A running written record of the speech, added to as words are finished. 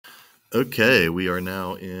Okay, we are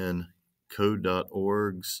now in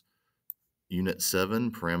code.org's Unit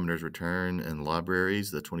 7, Parameters, Return, and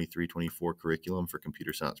Libraries, the 23-24 curriculum for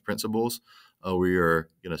computer science principles. We are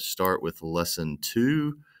going to start with Lesson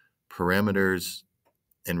 2, Parameters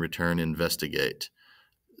and Return Investigate.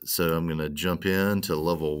 So I'm going to jump into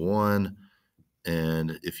Level 1,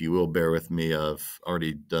 and if you will bear with me, I've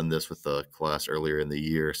already done this with a class earlier in the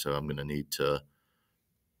year, so I'm going to need to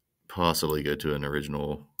possibly go to an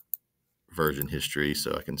original version history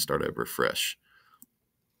so I can start over fresh.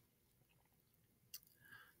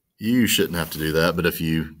 You shouldn't have to do that, but if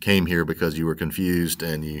you came here because you were confused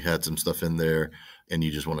and you had some stuff in there and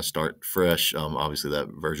you just want to start fresh, obviously that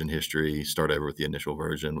version history, start over with the initial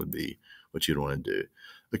version would be what you'd want to do.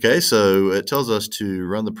 Okay, so it tells us to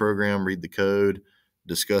run the program, read the code,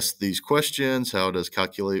 discuss these questions. How does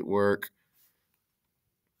calculate work?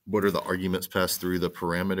 What are the arguments passed through the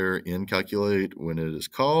parameter in calculate when it is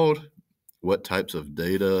called? What types of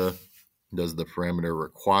data does the parameter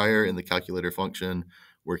require in the calculator function?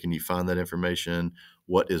 Where can you find that information?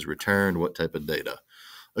 What is returned? What type of data?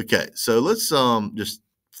 Okay, so let's just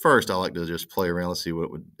first, I like to just play around. Let's see what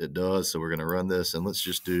it does. So we're going to run this, and let's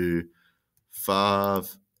just do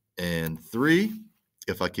 5 and 3.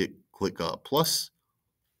 If I click plus,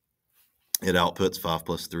 it outputs 5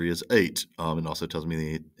 plus 3 is 8. It also tells me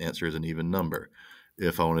the answer is an even number.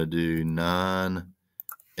 If I want to do 9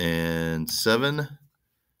 and 7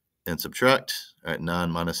 and subtract, all right, 9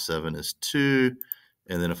 minus 7 is 2.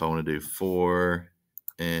 And then if I want to do 4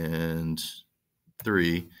 and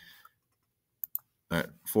 3, all right,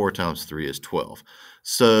 4 times 3 is 12.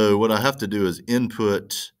 So what I have to do is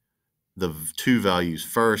input the two values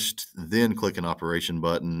first, then click an operation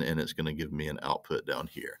button, and it's going to give me an output down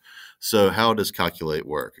here. So how does calculate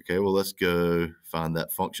work? Okay, well, let's go find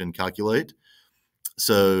that function calculate.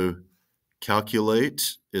 So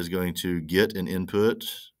calculate is going to get an input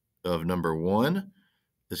of number 1.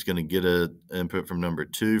 It's going to get an input from number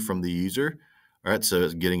 2 from the user. All right, so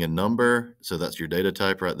it's getting a number. So that's your data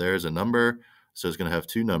type right there is a number. So it's going to have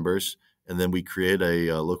 2 numbers. And then we create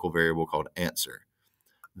a local variable called answer.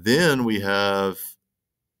 Then we have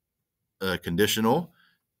a conditional.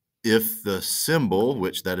 If the symbol,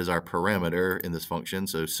 which that is our parameter in this function,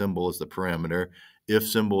 so symbol is the parameter. If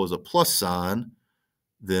symbol is a plus sign,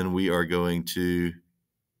 then we are going to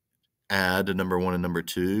add number 1 and number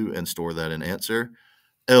 2 and store that in answer.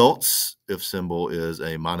 Else, if symbol is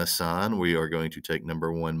a minus sign, we are going to take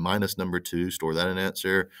number 1 minus number 2, store that in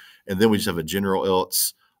answer. And then we just have a general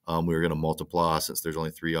else. We're going to multiply since there's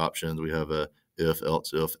only 3 options. We have a if,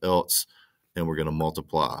 else, and we're going to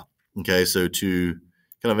multiply. Okay, so to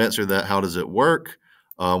kind of answer that, how does it work?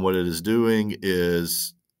 What it is doing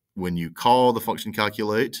is when you call the function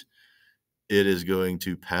calculate, it is going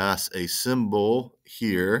to pass a symbol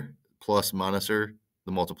here, plus, minus, or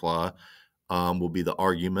the multiply. Will be the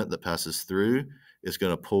argument that passes through. It's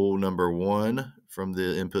going to pull number 1 from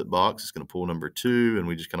the input box. It's going to pull number 2, and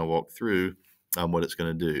we just kind of walk through what it's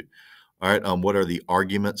going to do. All right, what are the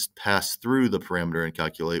arguments passed through the parameter and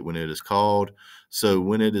calculate when it is called? So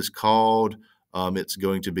when it is called, it's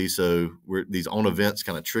going to be, these on events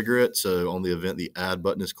kind of trigger it. So on the event, the add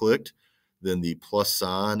button is clicked. Then the plus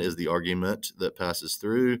sign is the argument that passes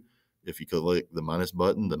through. If you click the minus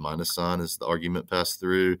button, the minus sign is the argument passed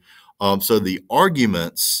through. So the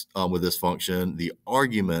arguments with this function, the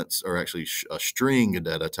arguments are actually a string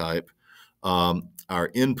data type.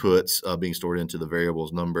 Our inputs being stored into the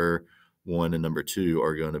variables number 1 and number 2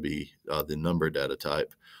 are going to be the number data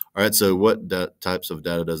type. All right, so what types of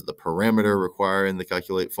data does the parameter require in the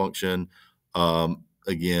calculate function?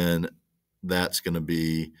 Again, that's going to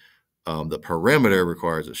be the parameter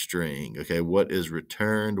requires a string. Okay, what is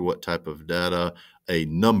returned? What type of data? A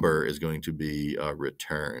number is going to be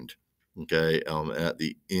returned. Okay, at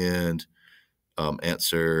the end,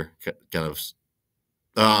 answer kind of.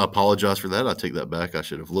 I apologize for that. I take that back. I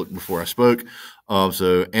should have looked before I spoke.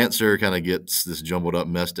 So answer kind of gets this jumbled up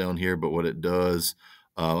mess down here, but what it does,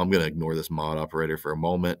 I'm going to ignore this mod operator for a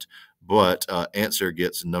moment, but answer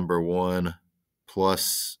gets number 1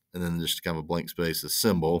 plus, and then just kind of a blank space, a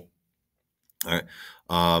symbol. All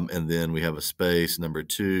right. And then we have a space, number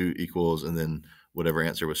 2 equals, and then whatever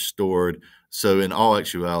answer was stored. So in all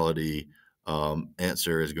actuality,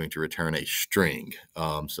 answer is going to return a string.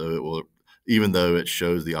 So it will, even though it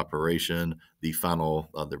shows the operation, the final,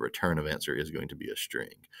 the return of answer is going to be a string.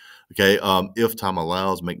 Okay. If time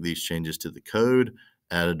allows, make these changes to the code,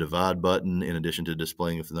 add a divide button in addition to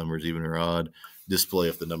displaying if the number is even or odd, display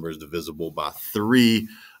if the number is divisible by 3.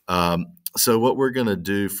 So what we're going to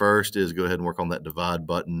do first is go ahead and work on that divide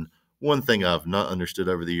button. One thing I've not understood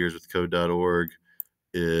over the years with code.org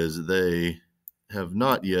is they have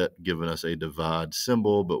not yet given us a divide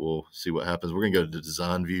symbol, but we'll see what happens. We're going to go to the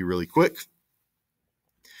design view really quick,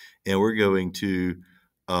 and we're going to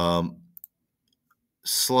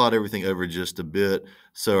slide everything over just a bit.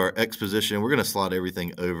 So our X position, we're going to slide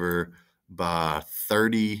everything over by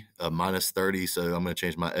 30, minus 30. So I'm going to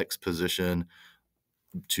change my X position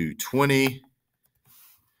to 20.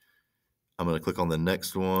 I'm going to click on the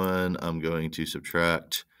next one. I'm going to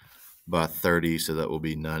subtract by 30, so that will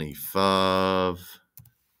be 95.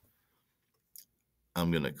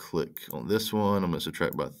 I'm going to click on this one. I'm going to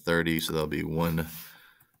subtract by 30, so that'll be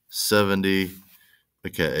 170.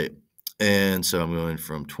 Okay, and so I'm going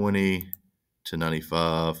from 20 to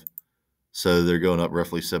 95. So they're going up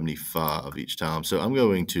roughly 75 each time. So I'm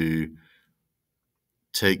going to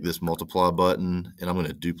take this multiply button and I'm going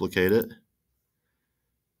to duplicate it.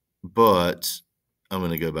 But I'm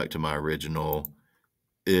going to go back to my original.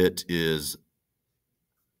 It is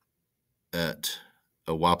at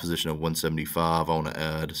a Y position of 175. I want to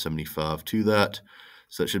add 75 to that.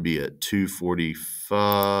 So that should be at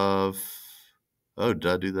 245. Oh, did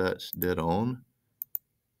I do that dead on?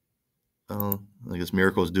 Oh, I guess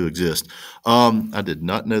miracles do exist. I did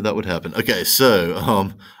not know that would happen. Okay, so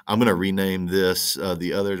I'm going to rename this.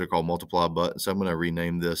 The others are called multiply buttons. So I'm going to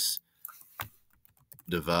rename this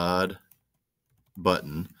divide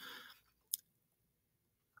button.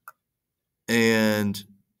 And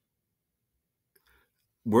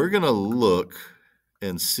we're going to look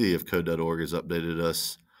and see if code.org has updated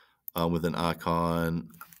us with an icon.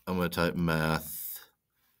 I'm going to type math,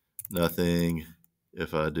 nothing.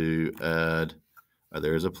 If I do add,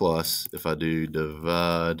 there is a plus. If I do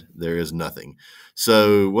divide, there is nothing.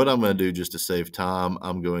 So what I'm going to do just to save time,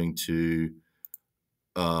 I'm going to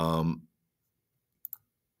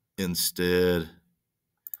instead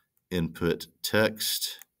input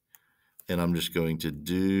text, and I'm just going to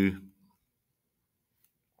do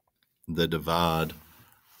the divide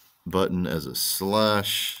button as a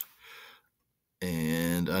slash,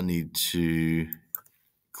 and I need to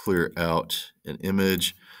clear out an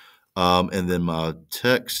image. And then my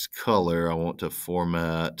text color, I want to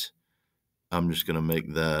format. I'm just going to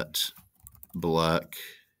make that black.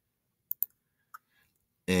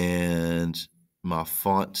 And my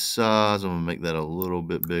font size, I'm going to make that a little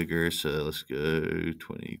bit bigger. So let's go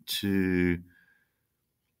 22.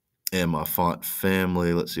 And my font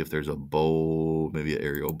family, let's see if there's a bold, maybe an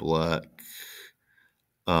Arial black.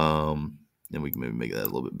 And we can maybe make that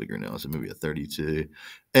a little bit bigger now. So maybe a 32.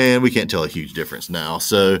 And we can't tell a huge difference now.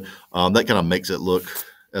 So that kind of makes it look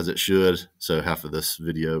as it should. So half of this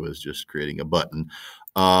video is just creating a button.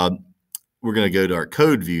 We're going to go to our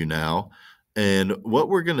code view now. And what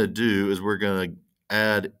we're going to do is we're going to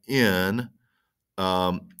add in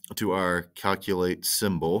to our calculate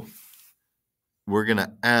symbol. We're going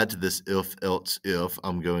to add to this if, else, if.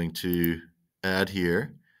 I'm going to add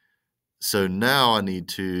here. So now I need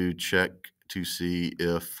to check to see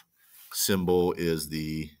if symbol is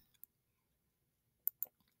the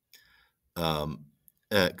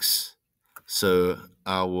X. So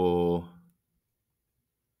I will,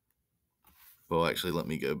 well, actually, let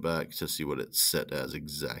me go back to see what it's set as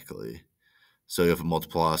exactly. So if I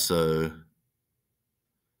multiply, so,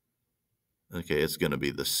 okay, it's going to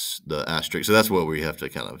be the asterisk. So that's what we have to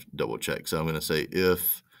kind of double check. So I'm going to say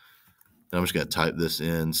if, and I'm just going to type this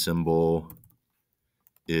in, symbol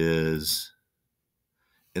is,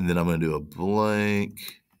 and then I'm going to do a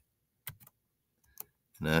blank,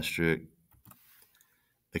 an asterisk.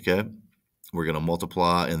 Okay, we're going to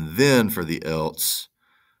multiply, and then for the else,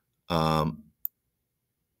 I'm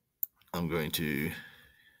going to,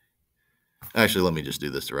 actually, let me just do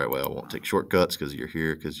this the right way. I won't take shortcuts because you're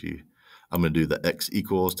here, I'm going to do the X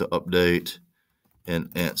equals to update, and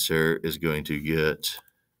answer is going to get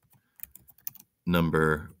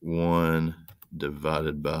number 1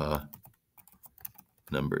 divided by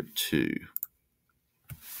number 2.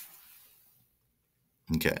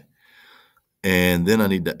 Okay. And then I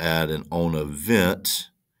need to add an on event,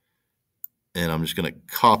 and I'm just going to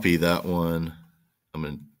copy that one. I'm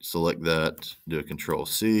going to select that, do a Control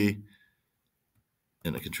C,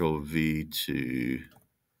 and a Control V to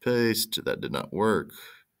paste. That did not work.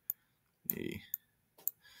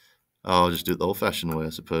 I'll just do it the old-fashioned way, I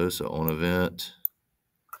suppose. So on event.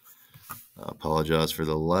 I apologize for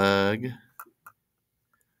the lag.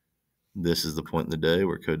 This is the point in the day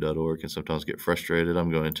where code.org can sometimes get frustrated.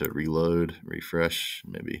 I'm going to reload, refresh,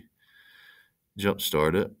 maybe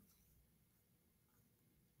jumpstart it.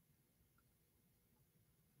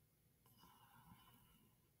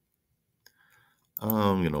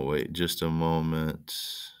 I'm going to wait just a moment.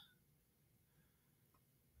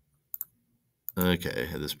 Okay,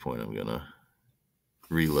 at this point, I'm gonna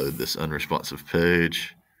reload this unresponsive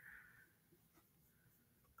page.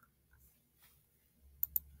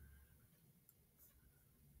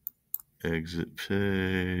 Exit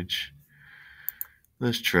page.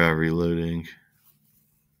 Let's try reloading.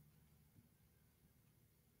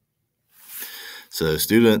 So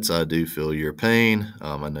students, I do feel your pain.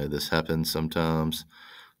 I know this happens sometimes.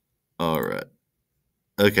 All right.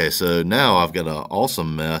 Okay, so now I've got an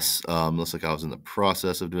awesome mess. Looks like I was in the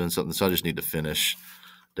process of doing something, so I just need to finish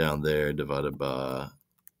down there, divided by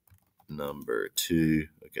number 2.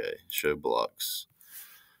 Okay, show blocks.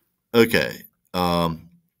 Okay,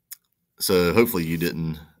 so hopefully you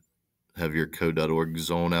didn't have your code.org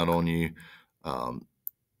zone out on you.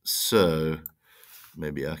 So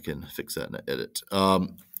maybe I can fix that in the edit.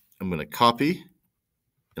 I'm going to copy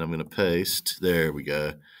and I'm going to paste. There we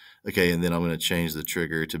go. Okay, and then I'm going to change the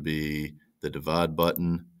trigger to be the divide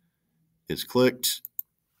button is clicked.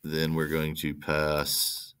 Then we're going to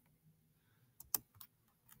pass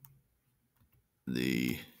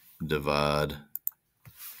the divide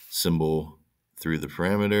symbol through the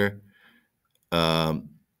parameter. And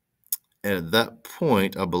at that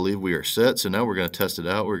point, I believe we are set. So now we're going to test it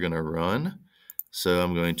out. We're going to run. So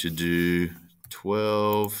I'm going to do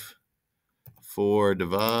 12 for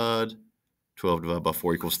divide. 12 divided by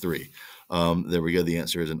 4 equals 3. There we go. The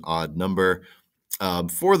answer is an odd number.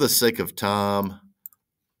 For the sake of time,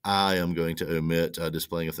 I am going to omit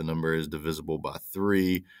displaying if the number is divisible by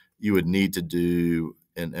 3. You would need to do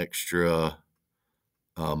an extra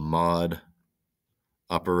mod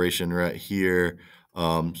operation right here.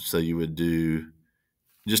 So you would do,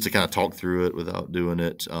 just to kind of talk through it without doing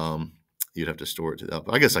it, you'd have to store it to that.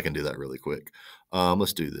 But I guess I can do that really quick.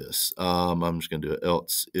 Let's do this. I'm just going to do it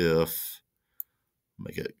else if,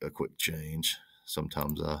 make it a quick change.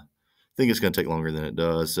 Sometimes I think it's going to take longer than it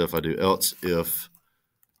does. So if I do else if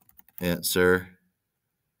answer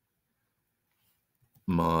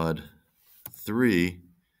mod 3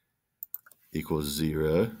 equals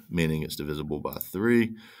 0, meaning it's divisible by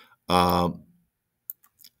 3. I'm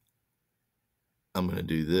going to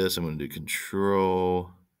do this. I'm going to do Control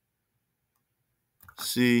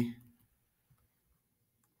C.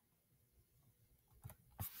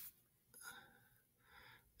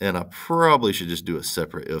 And I probably should just do a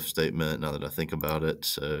separate if statement now that I think about it.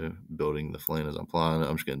 So building the flame as I'm applying it,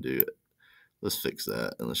 I'm just going to do it. Let's fix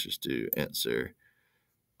that. And let's just do answer.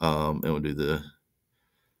 And we'll do the,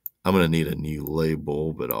 I'm going to need a new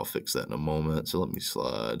label, but I'll fix that in a moment. So let me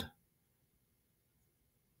slide.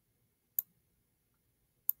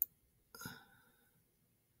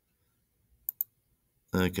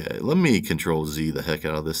 Okay, let me Control Z the heck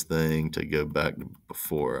out of this thing to go back to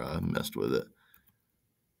before I messed with it.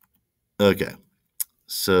 Okay,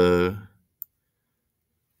 so,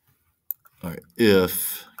 all right,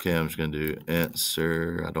 if, okay, I'm just going to do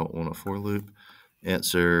answer. I don't want a for loop.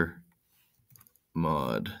 Answer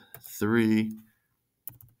mod 3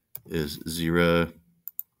 is 0.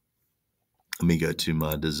 Let me go to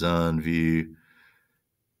my design view.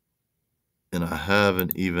 And I have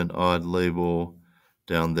an even odd label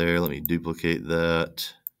down there. Let me duplicate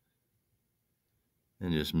that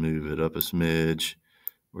and just move it up a smidge.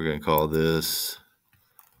 We're going to call this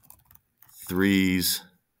 3s.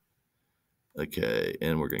 Okay,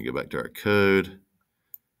 and we're going to go back to our code.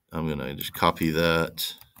 I'm going to just copy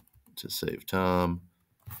that to save time.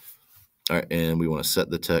 All right, and we want to set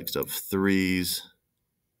the text of 3s.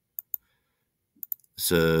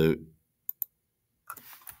 So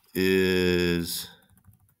is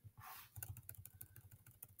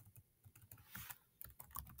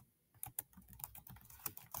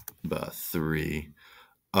by 3.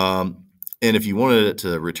 And if you wanted it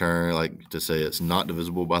to return, like to say it's not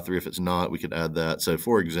divisible by 3, if it's not, we could add that. So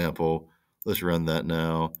for example, let's run that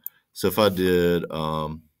now. So if I did,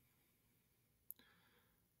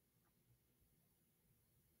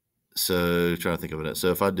 so trying to think of it. So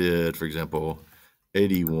if I did, for example,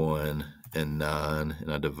 81 and 9,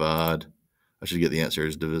 and I divide, I should get the answer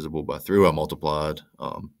is divisible by 3. Well, I multiplied.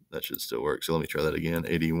 That should still work. So let me try that again.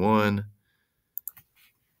 81,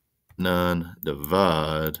 9,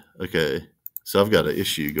 divide. Okay, so I've got an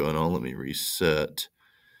issue going on. Let me reset.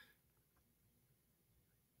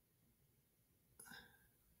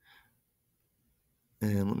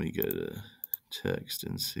 And let me go to text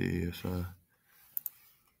and see if I...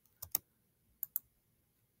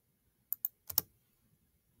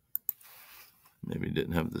 maybe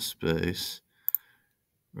didn't have the space.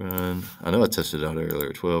 Run. I know I tested out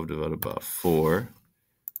earlier. 12 divided by 4.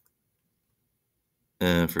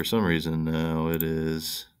 And for some reason now it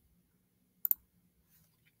is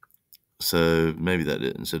So maybe that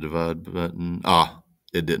didn't. So divide button.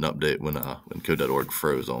 It didn't update when code.org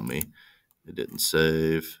froze on me. It didn't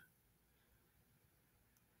save.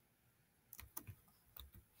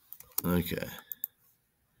 Okay.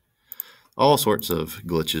 All sorts of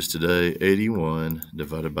glitches today. 81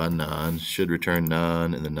 divided by 9 should return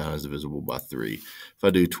 9, and then 9 is divisible by 3. If I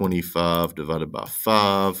do 25 divided by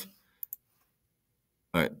 5,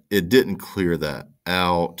 all right, it didn't clear that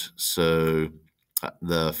out. So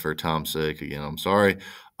for time's sake, again, I'm sorry.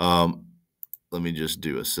 Let me just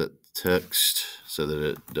do a set text so that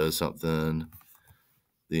it does something.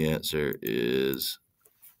 The answer is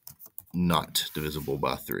not divisible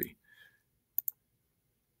by 3.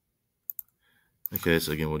 Okay,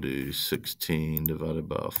 so again, we'll do 16 divided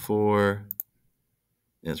by 4.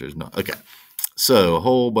 The answer is not. Okay, so a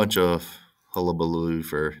whole bunch of hullabaloo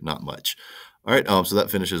for not much. All right, so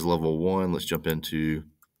that finishes level 1. Let's jump into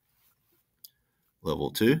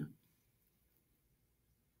level 2.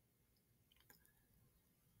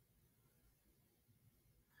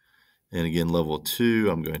 And again, level 2,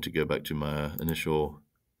 I'm going to go back to my initial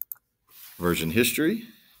version history.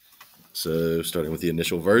 So starting with the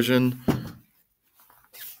initial version.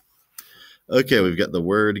 Okay, we've got the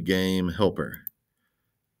word game helper.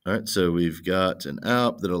 All right, so we've got an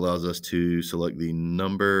app that allows us to select the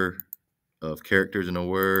number of characters in a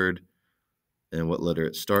word and what letter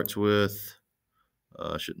it starts with.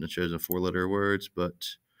 I shouldn't have chosen 4-letter words, but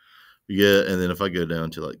yeah. And then if I go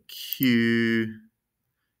down to like Q,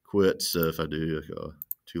 quit. So if I do like a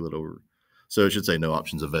 2-letter, so it should say no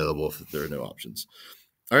options available if there are no options.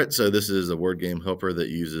 All right, so this is a word game helper that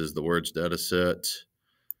uses the words data set.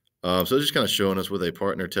 So it's just kind of showing us with a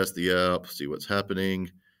partner, test the app, see what's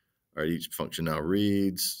happening. All right, each function now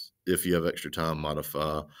reads. If you have extra time,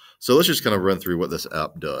 modify. So let's just kind of run through what this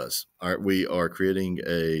app does. All right, we are creating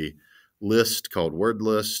a list called word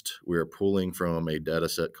list. We are pulling from a data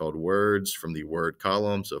set called words from the word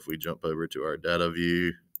column. So if we jump over to our data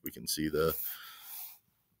view, we can see the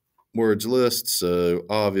words list. So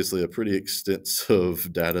obviously a pretty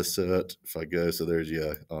extensive data set. If I go, so there's,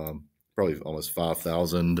 probably almost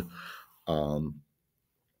 5,000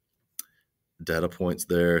 data points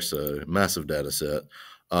there. So massive data set.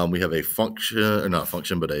 We have a function, or not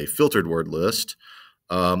function, but a filtered word list.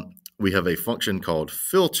 We have a function called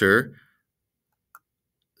filter.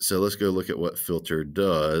 So let's go look at what filter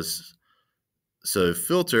does. So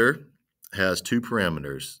filter has 2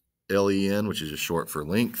 parameters, len, which is just short for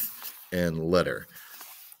length, and letter.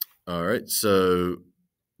 All right, so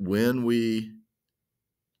when we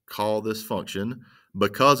call this function,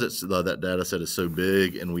 because it's that data set is so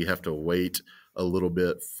big and we have to wait a little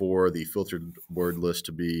bit for the filtered word list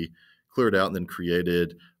to be cleared out and then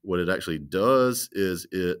created, what it actually does is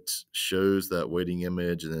it shows that waiting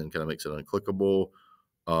image and then kind of makes it unclickable,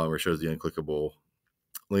 or shows the unclickable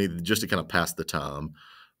length just to kind of pass the time.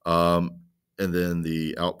 And then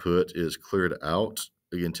the output is cleared out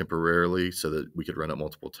again temporarily so that we could run it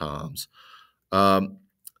multiple times.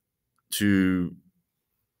 To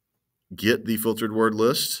get the filtered word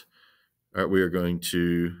list, all right, we are going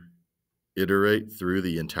to iterate through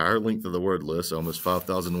the entire length of the word list, almost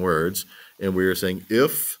 5,000 words, and we are saying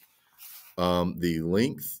if the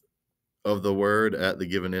length of the word at the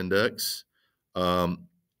given index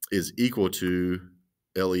is equal to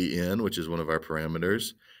len, which is one of our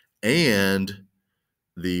parameters, and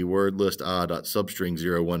the word list I.substring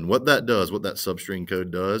 01. What that does, what that substring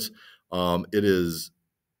code does, it is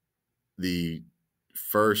the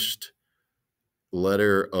first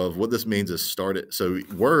letter of what this means is started. So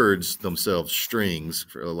words themselves, strings,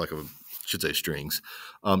 for like a, should say strings,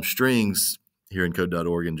 strings here in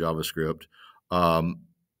code.org in JavaScript,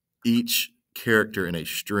 each character in a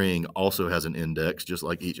string also has an index, just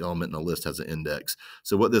like each element in a list has an index.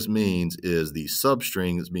 So what this means is the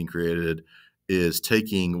substring that's being created is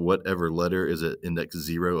taking whatever letter is at index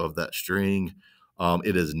 0 of that string.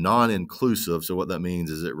 It is non-inclusive. So what that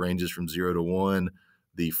means is it ranges from 0 to 1.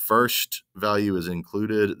 The first value is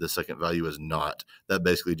included. The second value is not. That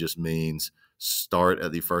basically just means start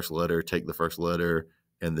at the first letter, take the first letter,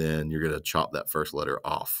 and then you're going to chop that first letter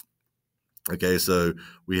off. Okay, so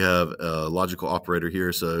we have a logical operator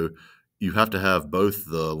here. So you have to have both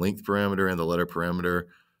the length parameter and the letter parameter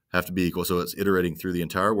have to be equal. So it's iterating through the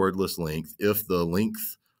entire word list length. If the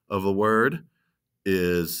length of a word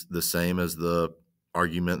is the same as the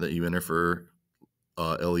argument that you enter for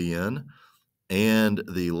len, and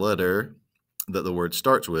the letter that the word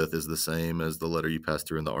starts with is the same as the letter you pass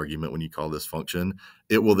through in the argument when you call this function,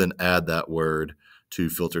 it will then add that word to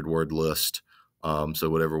filtered word list. So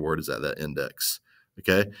whatever word is at that index.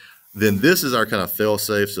 Okay. Then this is our kind of fail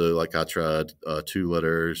safe. So like I tried 2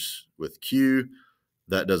 letters with Q,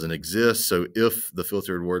 that doesn't exist. So if the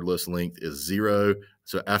filtered word list length is 0,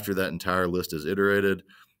 so after that entire list is iterated,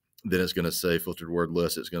 then it's going to say filtered word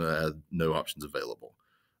list. It's going to add no options available.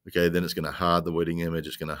 Okay, then it's going to hide the waiting image.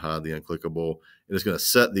 It's going to hide the unclickable. And it's going to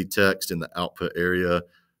set the text in the output area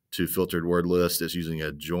to filtered word list. It's using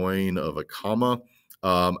a join of a comma.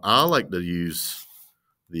 I like to use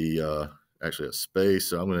the actually a space.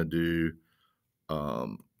 So I'm going to do,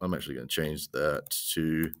 I'm actually going to change that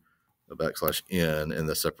to a \n, and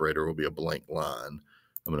the separator will be a blank line.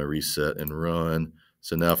 I'm going to reset and run.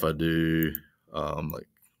 So now if I do like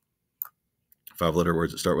 5-letter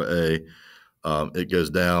words that start with A, it goes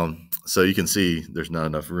down. So you can see there's not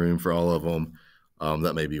enough room for all of them.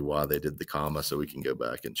 That may be why they did the comma, so we can go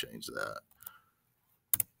back and change that.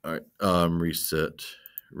 All right, reset,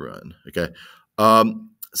 run. Okay.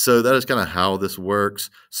 So that is kind of how this works.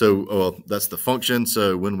 So that's the function.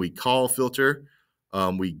 So when we call filter,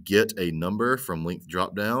 we get a number from length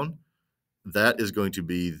dropdown. That is going to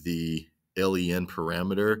be the len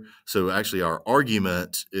parameter. So actually our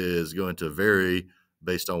argument is going to vary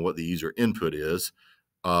based on what the user input is.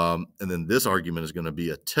 And then this argument is going to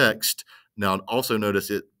be a text. Now also notice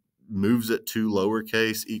it moves it to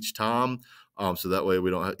lowercase each time. So that way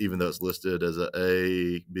we don't have, even though it's listed as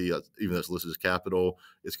A, B, even though it's listed as capital,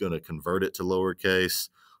 it's going to convert it to lowercase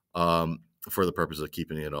for the purpose of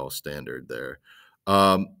keeping it all standard there.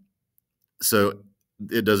 So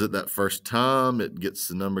it does it that first time. It gets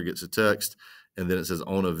the number, gets the text, and then it says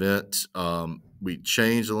on event. We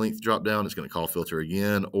change the length drop down, it's going to call filter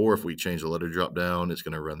again. Or if we change the letter drop down, it's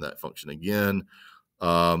going to run that function again.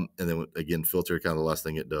 And then again, filter, kind of the last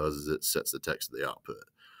thing it does is it sets the text to the output.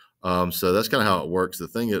 So that's kind of how it works. The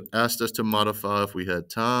thing it asked us to modify, if we had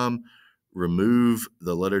time, remove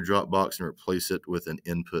the letter drop box and replace it with an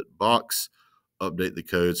input box. Update the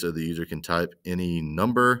code so the user can type any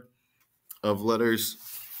number of letters,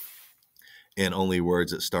 and only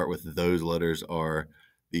words that start with those letters are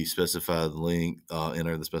the specified length,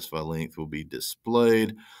 enter the specified length will be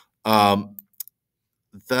displayed. That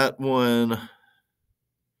one,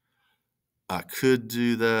 I could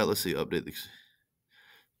do that. Let's see, update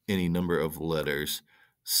any number of letters.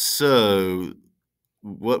 So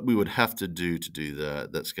what we would have to do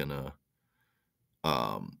that, that's gonna,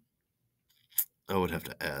 I would have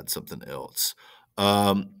to add something else.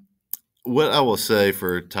 What I will say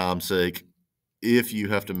for time's sake, if you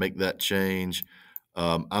have to make that change,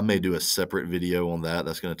 I may do a separate video on that.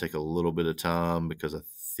 That's going to take a little bit of time because I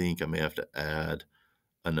think I may have to add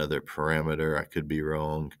another parameter. I could be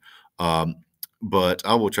wrong. But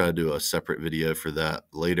I will try to do a separate video for that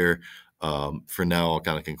later. For now, I'll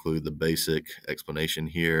kind of conclude the basic explanation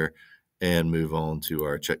here and move on to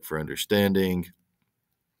our check for understanding.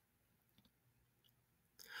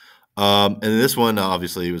 And this one,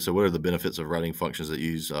 obviously, so what are the benefits of writing functions that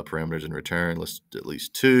use parameters in return? Let's at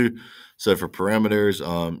least 2. So for parameters,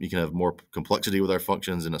 you can have more complexity with our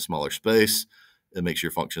functions in a smaller space. It makes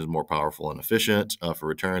your functions more powerful and efficient. For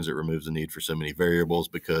returns, it removes the need for so many variables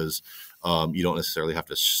because you don't necessarily have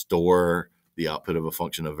to store the output of a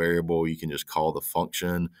function a variable. You can just call the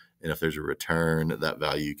function, and if there's a return, that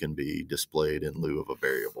value can be displayed in lieu of a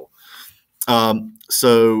variable.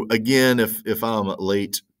 So again, if I'm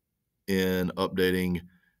late in updating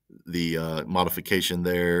the modification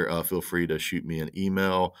there, feel free to shoot me an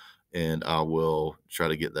email, and I will try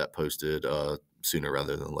to get that posted sooner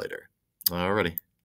rather than later. Alrighty.